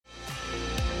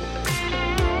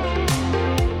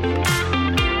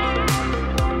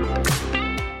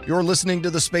You're listening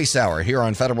to the Space Hour here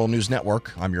on Federal News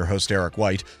Network. I'm your host, Eric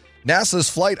White. NASA's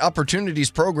Flight Opportunities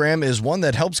Program is one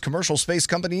that helps commercial space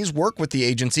companies work with the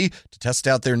agency to test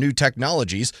out their new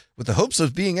technologies with the hopes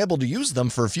of being able to use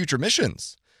them for future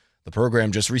missions. The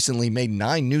program just recently made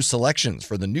 9 new selections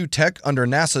for the new tech under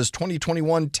NASA's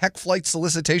 2021 TechFlights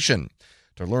solicitation.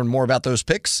 To learn more about those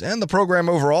picks and the program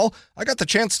overall, I got the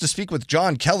chance to speak with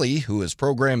John Kelly, who is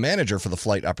Program Manager for the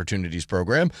Flight Opportunities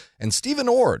Program, and Stephan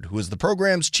Ord, who is the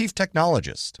program's Chief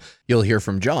Technologist. You'll hear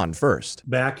from John first.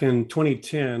 Back in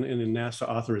 2010, in the NASA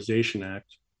Authorization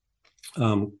Act,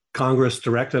 Congress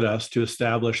directed us to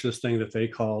establish this thing that they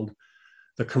called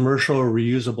the Commercial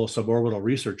Reusable Suborbital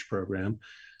Research Program.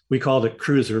 We called it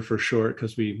CRUISER for short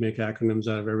because we make acronyms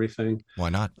out of everything. Why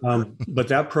not? But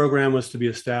that program was to be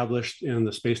established in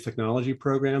the Space Technology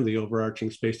Program, the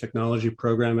overarching Space Technology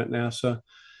Program at NASA.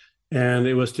 And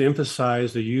it was to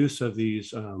emphasize the use of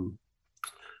these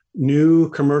new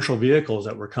commercial vehicles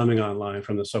that were coming online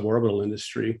from the suborbital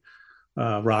industry,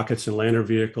 rockets and lander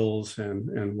vehicles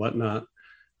and whatnot,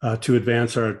 to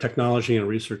advance our technology and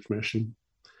research mission.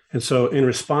 And so in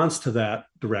response to that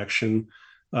direction,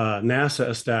 NASA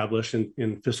established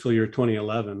in fiscal year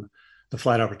 2011 the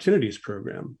Flight Opportunities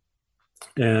Program.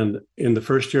 And in the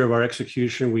first year of our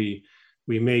execution, we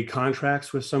made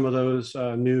contracts with some of those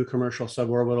new commercial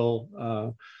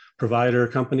suborbital provider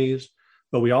companies,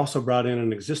 but we also brought in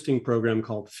an existing program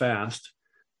called FAST,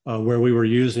 where we were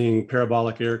using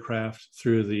parabolic aircraft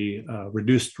through the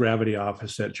Reduced Gravity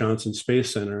Office at Johnson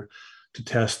Space Center to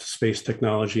test space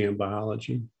technology and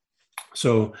biology.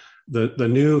 So the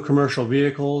new commercial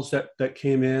vehicles that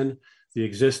came in, the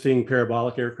existing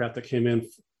parabolic aircraft that came in,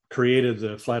 created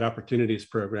the Flight Opportunities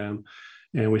Program.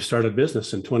 And we started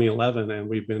business in 2011, and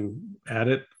we've been at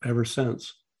it ever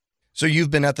since. So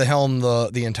you've been at the helm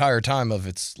the entire time of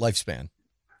its lifespan?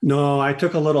 No, I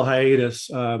took a little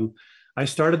hiatus. I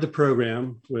started the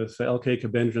program with L.K.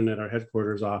 Kabendran at our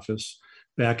headquarters office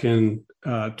back in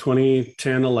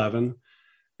 2010-11.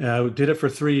 Did it for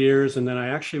 3 years, and then I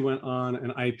actually went on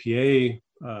an IPA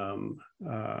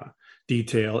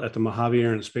detail at the Mojave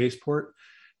Air and Spaceport.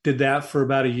 Did that for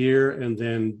about a year, and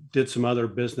then did some other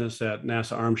business at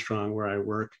NASA Armstrong, where I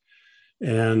work,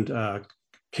 and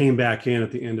came back in at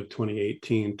the end of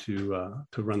 2018 to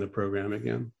run the program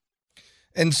again.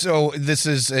 And so this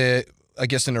is, I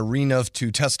guess, an arena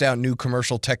to test out new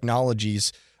commercial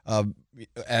technologies.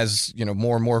 As you know,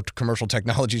 more and more commercial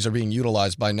technologies are being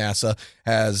utilized by NASA.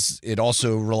 Has it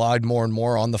also relied more and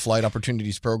more on the Flight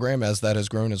Opportunities Program as that has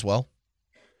grown as well?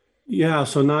 Yeah,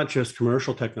 so not just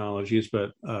commercial technologies,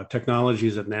 but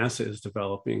technologies that NASA is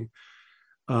developing.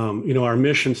 Our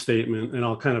mission statement, and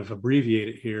I'll kind of abbreviate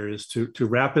it here, is to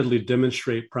rapidly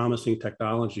demonstrate promising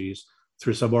technologies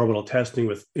through suborbital testing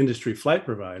with industry flight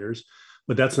providers.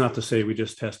 But that's not to say we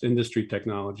just test industry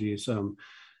technologies.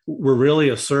 We're really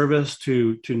a service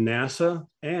to NASA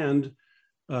and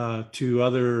to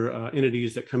other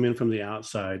entities that come in from the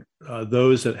outside,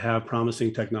 those that have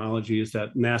promising technologies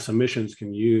that NASA missions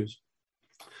can use,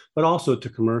 but also to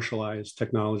commercialize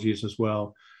technologies as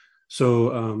well.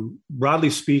 So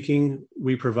broadly speaking,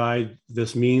 we provide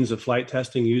this means of flight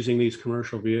testing using these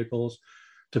commercial vehicles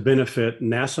to benefit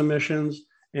NASA missions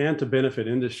and to benefit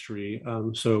industry.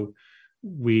 So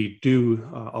we do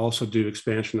also do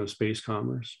expansion of space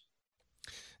commerce.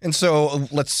 And so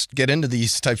let's get into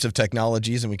these types of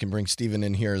technologies, and we can bring Stephan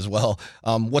in here as well.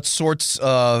 What sorts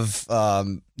of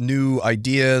new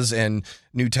ideas and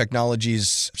new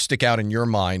technologies stick out in your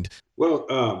mind?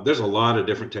 Well, there's a lot of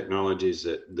different technologies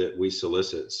that we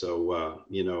solicit. So,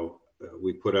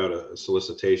 we put out a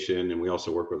solicitation, and we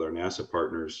also work with our NASA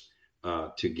partners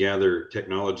to gather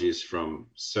technologies from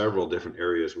several different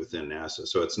areas within NASA.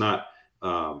 So it's not,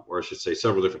 or I should say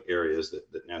several different areas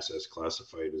that NASA has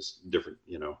classified as different,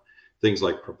 things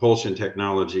like propulsion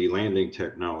technology, landing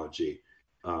technology.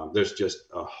 There's just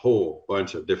a whole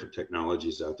bunch of different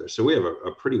technologies out there. So we have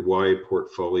a pretty wide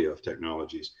portfolio of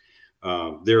technologies.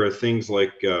 There are things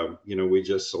like, we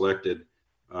just selected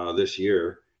this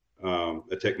year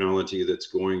a technology that's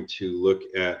going to look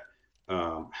at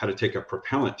how to take a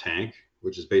propellant tank,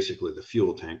 which is basically the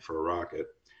fuel tank for a rocket,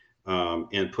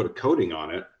 and put a coating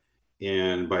on it.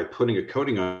 And by putting a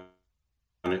coating on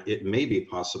it, it may be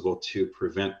possible to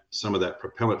prevent some of that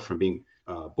propellant from being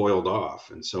boiled off.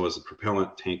 And so as the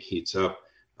propellant tank heats up,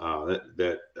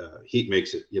 that heat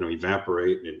makes it,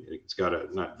 evaporate, and it's got to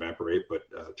not evaporate, but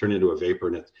turn into a vapor.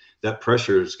 And that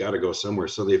pressure has got to go somewhere.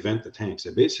 So they vent the tanks.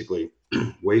 They basically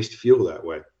waste fuel that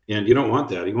way. And you don't want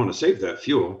that. You want to save that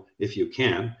fuel if you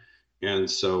can. And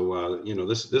so,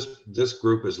 this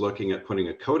group is looking at putting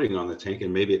a coating on the tank,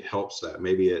 and maybe it helps that.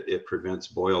 Maybe it prevents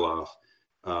boil off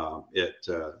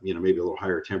maybe a little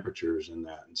higher temperatures and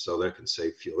that. And so that can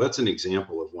save fuel. That's an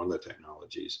example of one of the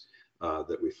technologies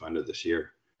that we funded this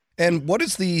year. And what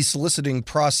is the soliciting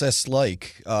process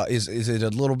like? Is it a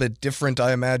little bit different,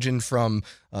 I imagine, from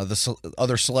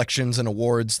other selections and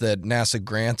awards that NASA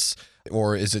grants,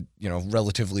 or is it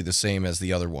relatively the same as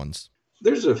the other ones?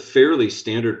 There's a fairly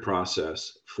standard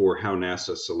process for how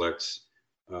NASA selects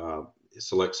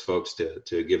folks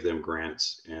to give them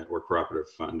grants or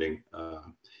cooperative funding.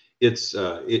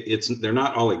 They're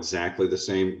not all exactly the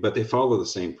same, but they follow the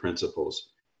same principles.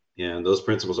 And those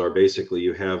principles are basically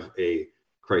you have a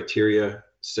criteria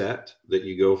set that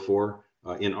you go for.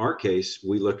 In our case,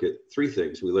 we look at three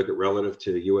things. We look at relative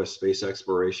to U.S. space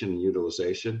exploration and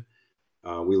utilization.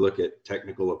 We look at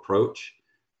technical approach,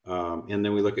 and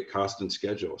then we look at cost and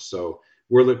schedule. So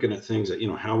we're looking at things that,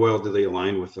 how well do they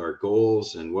align with our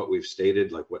goals and what we've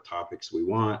stated, like what topics we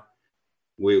want.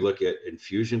 We look at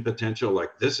infusion potential,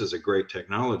 like this is a great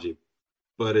technology,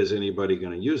 but is anybody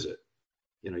going to use it?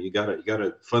 You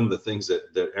gotta fund the things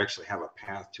that actually have a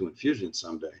path to infusion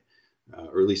someday,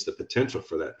 or at least the potential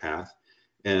for that path.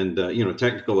 And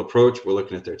technical approach, we're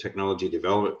looking at their technology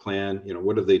development plan.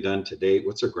 What have they done to date?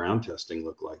 What's their ground testing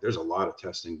look like? There's a lot of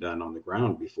testing done on the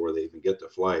ground before they even get to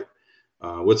flight.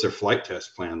 What's their flight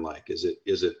test plan like? Is it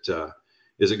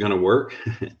going to work?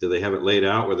 Do they have it laid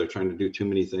out where they're trying to do too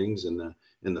many things in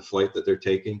the flight that they're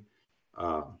taking?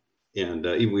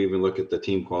 We even look at the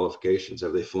team qualifications.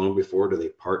 Have they flown before? Do they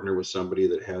partner with somebody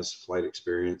that has flight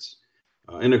experience?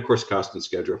 And of course, cost and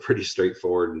schedule are pretty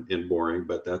straightforward and boring,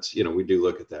 but that's, we do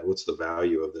look at that. What's the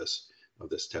value of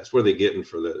this test? What are they getting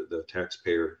for the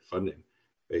taxpayer funding,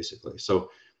 basically? So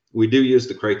we do use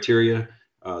the criteria.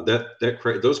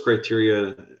 Those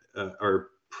criteria are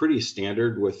pretty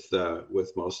standard with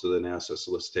most of the NASA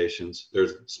solicitations.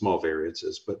 There's small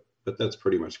variances, but that's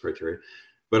pretty much criteria.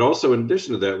 But also, in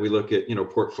addition to that, we look at,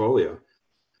 portfolio.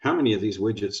 How many of these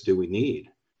widgets do we need?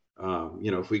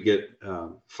 If we get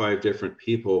 5 different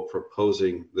people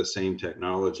proposing the same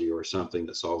technology or something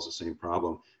that solves the same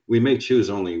problem, we may choose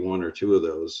only 1 or 2 of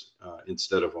those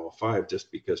instead of all 5,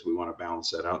 just because we want to balance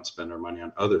that out and spend our money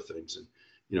on other things and,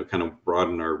 kind of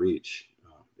broaden our reach,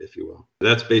 if you will.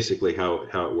 That's basically how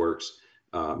it works.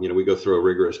 We go through a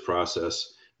rigorous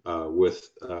process with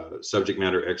subject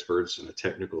matter experts and a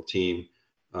technical team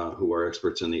who are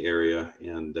experts in the area,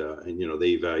 and they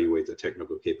evaluate the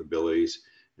technical capabilities,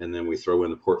 and then we throw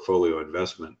in the portfolio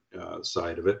investment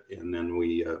side of it, and then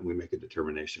we make a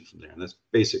determination from there. And that's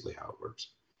basically how it works.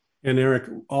 And Eric,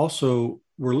 also,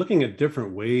 we're looking at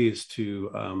different ways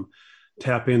to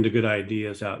tap into good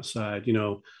ideas outside.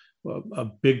 A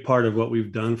big part of what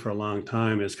we've done for a long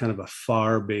time is kind of a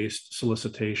FAR-based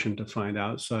solicitation to find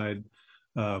outside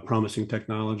promising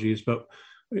technologies. But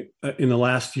in the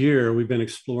last year, we've been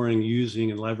exploring using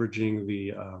and leveraging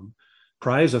the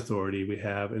prize authority we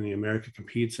have in the America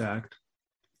Competes Act.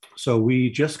 So we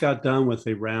just got done with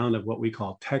a round of what we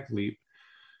call Tech Leap,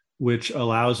 which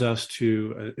allows us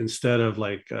to, instead of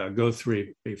go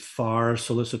through a FAR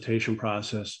solicitation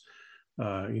process,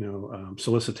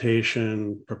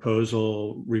 solicitation,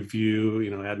 proposal, review,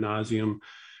 ad nauseum,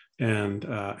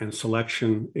 and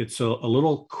selection, it's a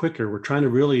little quicker. We're trying to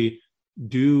really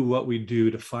do what we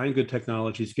do to find good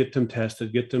technologies, get them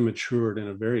tested, get them matured in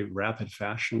a very rapid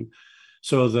fashion.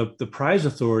 So the prize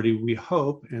authority, we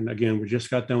hope, and again, we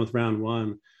just got done with round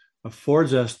 1,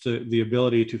 affords us the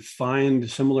ability to find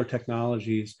similar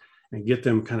technologies and get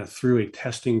them kind of through a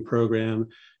testing program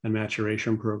and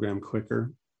maturation program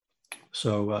quicker.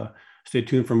 So stay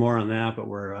tuned for more on that, but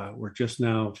we're just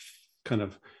now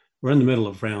we're in the middle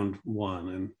of round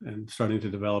 1 and starting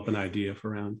to develop an idea for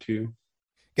round 2.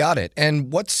 Got it.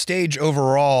 And what stage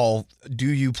overall do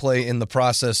you play in the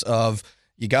process of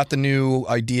you got the new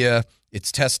idea,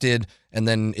 it's tested, and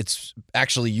then it's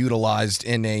actually utilized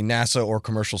in a NASA or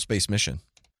commercial space mission?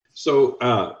 So,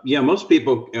 most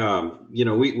people,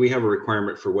 we have a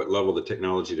requirement for what level the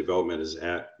technology development is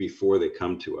at before they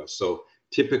come to us. So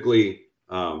typically,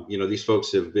 these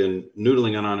folks have been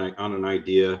noodling on an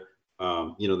idea.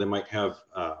 They might have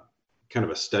kind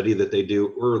of a study that they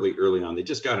do early on. They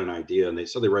just got an idea and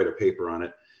they write a paper on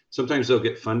it. Sometimes they'll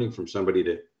get funding from somebody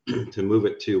to move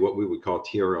it to what we would call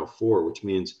TRL4, which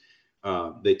means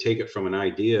they take it from an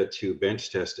idea to bench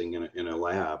testing in a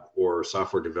lab or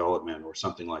software development or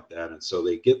something like that. And so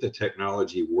they get the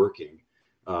technology working,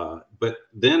 but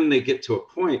then they get to a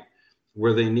point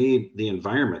where they need the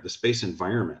environment, the space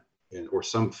environment, or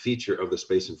some feature of the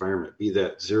space environment, be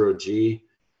that 0G,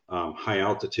 high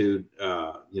altitude,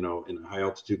 in a high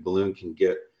altitude balloon can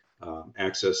get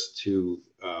access to,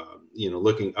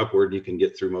 looking upward, you can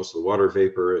get through most of the water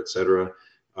vapor, et cetera.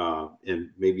 and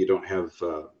maybe you don't have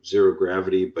zero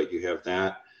gravity, but you have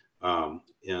that.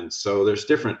 And so there's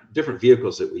different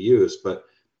vehicles that we use, but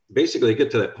basically get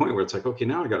to that point where it's like, okay,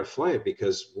 now I got to fly it,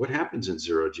 because what happens in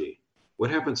zero G? What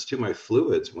happens to my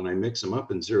fluids when I mix them up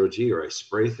in zero G, or I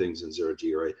spray things in zero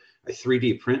G, or I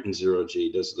 3D print in zero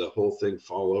G? Does the whole thing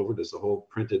fall over? Does the whole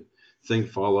printed thing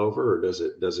fall over, or does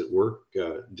it work?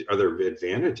 Are there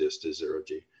advantages to zero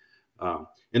G?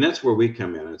 And that's where we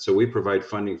come in. And so we provide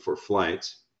funding for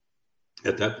flights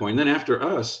at that point. And then after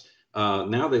us,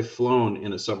 now they've flown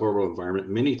in a suborbital environment.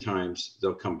 Many times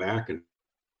they'll come back and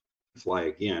fly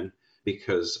again,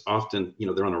 because often,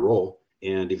 they're on a roll,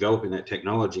 and developing that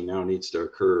technology now needs to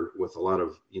occur with a lot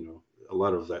of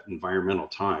that environmental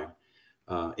time.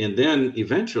 And then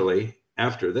eventually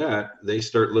after that, they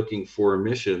start looking for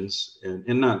missions,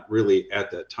 and not really at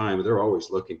that time, they're always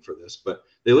looking for this, but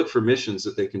they look for missions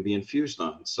that they can be infused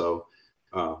on. So,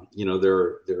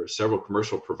 there are several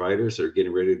commercial providers that are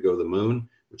getting ready to go to the moon,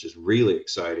 which is really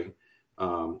exciting.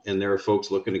 And there are folks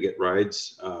looking to get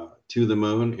rides to the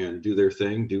moon and do their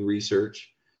thing, do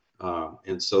research.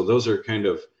 And so those are kind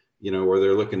of, where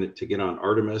they're looking to get on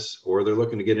Artemis, or they're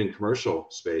looking to get in commercial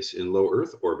space in low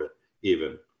Earth orbit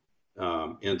even.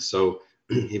 And so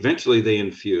eventually they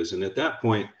infuse. And at that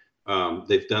point,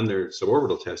 they've done their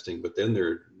suborbital testing, but then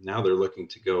they're looking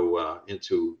to go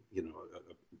into,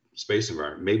 a space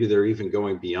environment. Maybe they're even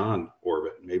going beyond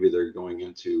orbit. Maybe they're going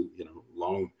into,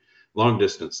 long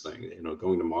distance thing,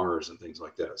 going to Mars and things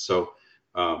like that. So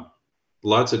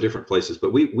lots of different places,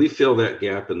 but we fill that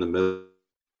gap in the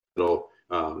middle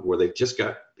where they've just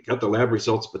got the lab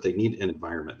results, but they need an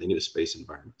environment. They need a space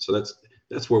environment. So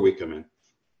that's where we come in.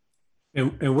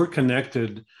 And we're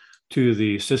connected to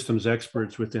the systems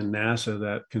experts within NASA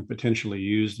that can potentially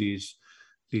use these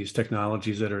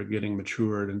technologies that are getting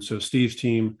matured. And so Steve's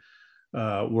team,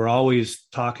 we're always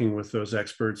talking with those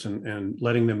experts and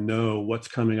letting them know what's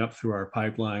coming up through our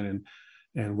pipeline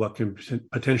and what can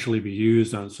potentially be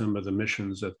used on some of the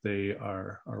missions that they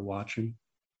are watching.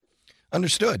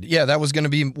 Understood. Yeah, that was going to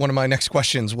be one of my next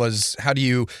questions, was how do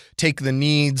you take the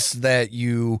needs that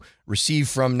you receive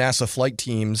from NASA flight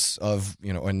teams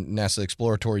and NASA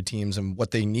exploratory teams and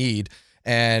what they need,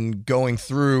 and going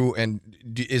through, and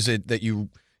is it that you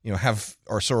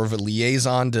are sort of a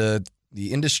liaison to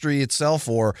the industry itself,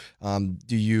 or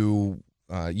do you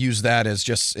use that as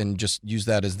just use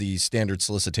that as the standard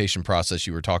solicitation process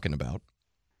you were talking about?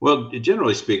 Well,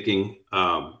 generally speaking,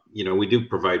 we do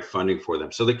provide funding for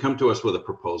them. So they come to us with a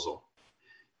proposal,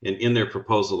 and in their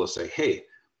proposal, they'll say, hey,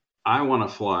 I want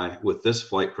to fly with this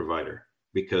flight provider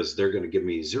because they're going to give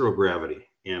me zero gravity,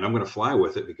 and I'm going to fly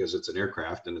with it because it's an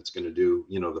aircraft and it's going to do,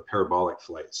 the parabolic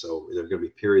flight. So there are going to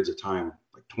be periods of time,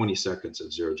 like 20 seconds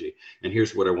of zero G. And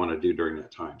here's what I want to do during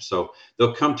that time. So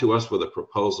they'll come to us with a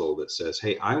proposal that says,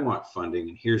 hey, I want funding,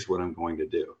 and here's what I'm going to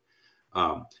do.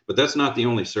 But that's not the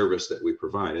only service that we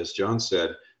provide. As John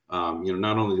said,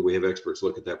 not only do we have experts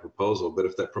look at that proposal, but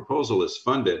if that proposal is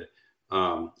funded,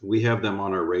 we have them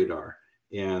on our radar.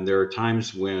 And there are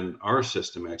times when our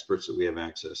system experts that we have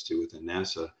access to within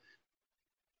NASA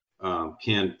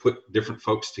can put different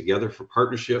folks together for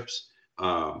partnerships.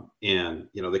 And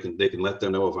they can let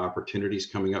them know of opportunities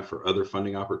coming up for other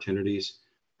funding opportunities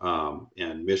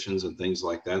and missions and things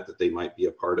like that they might be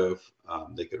a part of,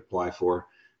 they could apply for.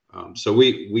 So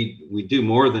we do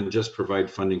more than just provide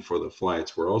funding for the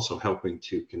flights. We're also helping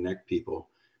to connect people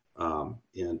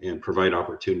and provide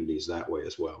opportunities that way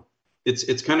as well.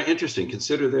 It's kind of interesting.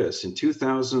 Consider this: in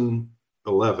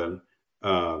 2011,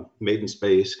 Maiden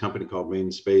Space, company called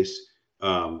Maiden Space,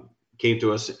 came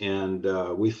to us, and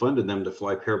we funded them to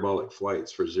fly parabolic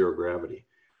flights for zero gravity.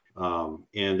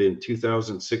 And in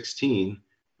 2016,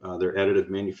 their additive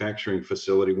manufacturing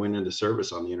facility went into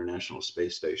service on the International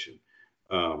Space Station.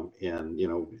 And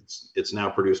it's now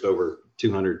produced over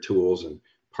 200 tools and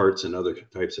parts and other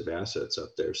types of assets up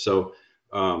there. So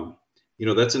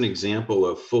that's an example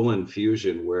of full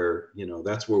infusion where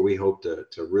that's where we hope to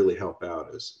really help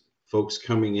out, is folks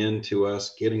coming into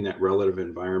us, getting that relative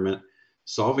environment,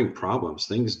 solving problems.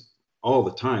 Things all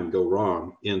the time go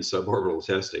wrong in suborbital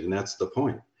testing, and that's the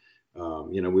point.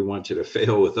 We want you to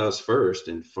fail with us first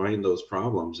and find those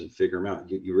problems and figure them out.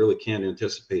 You really can't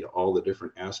anticipate all the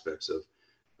different aspects of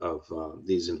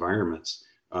these environments.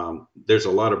 There's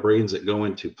a lot of brains that go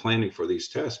into planning for these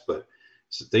tests, but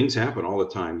things happen all the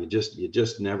time. You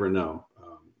just never know.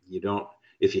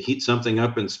 If you heat something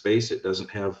up in space, it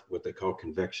doesn't have what they call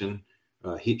convection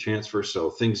heat transfer.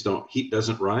 So heat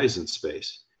doesn't rise in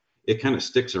space. It kind of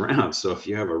sticks around. So if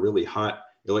you have a really hot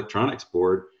electronics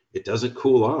board, it doesn't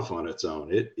cool off on its own.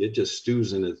 It just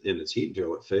stews in its heat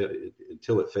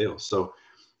until it fails. So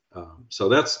So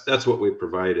that's what we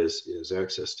provide is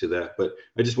access to that. But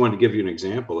I just wanted to give you an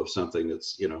example of something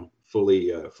that's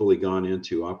fully gone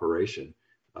into operation,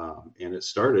 and it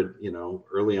started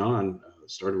early on.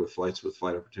 Started with flights with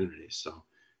flight opportunities. So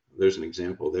there's an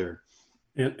example there.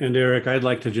 And Eric, I'd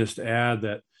like to just add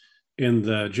that in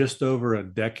the just over a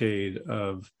decade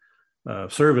of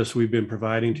service we've been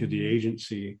providing to the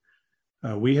agency,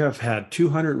 we have had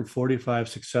 245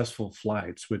 successful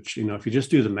flights, which, if you just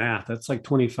do the math, that's like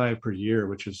 25 per year,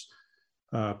 which is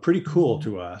pretty cool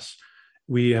to us.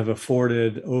 We have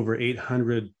afforded over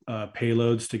 800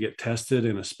 payloads to get tested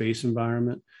in a space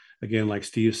environment. Again, like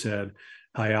Steve said,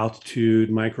 high altitude,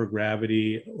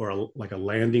 microgravity, or like a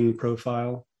landing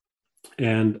profile.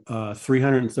 And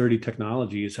 330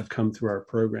 technologies have come through our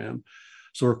program.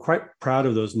 So we're quite proud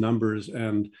of those numbers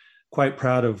and quite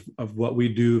proud of what we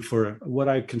do for what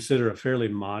I consider a fairly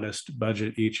modest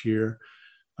budget each year.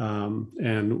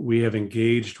 And we have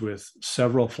engaged with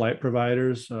several flight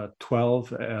providers,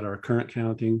 12 at our current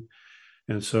counting.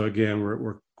 And so again,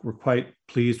 we're quite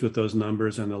pleased with those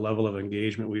numbers and the level of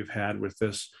engagement we've had with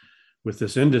this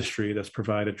industry that's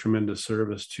provided tremendous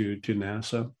service to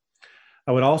NASA.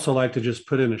 I would also like to just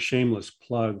put in a shameless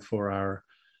plug for our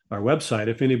website.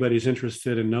 If anybody's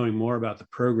interested in knowing more about the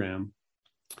program,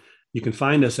 you can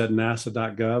find us at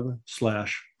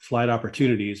nasa.gov/flight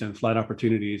opportunities, and flight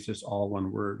opportunities is all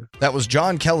one word. That was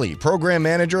John Kelly, Program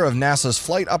Manager of NASA's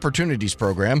Flight Opportunities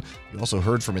Program. You also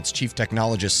heard from its Chief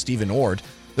Technologist, Stephan Ord.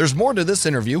 There's more to this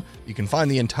interview. You can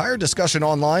find the entire discussion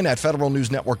online at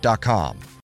federalnewsnetwork.com.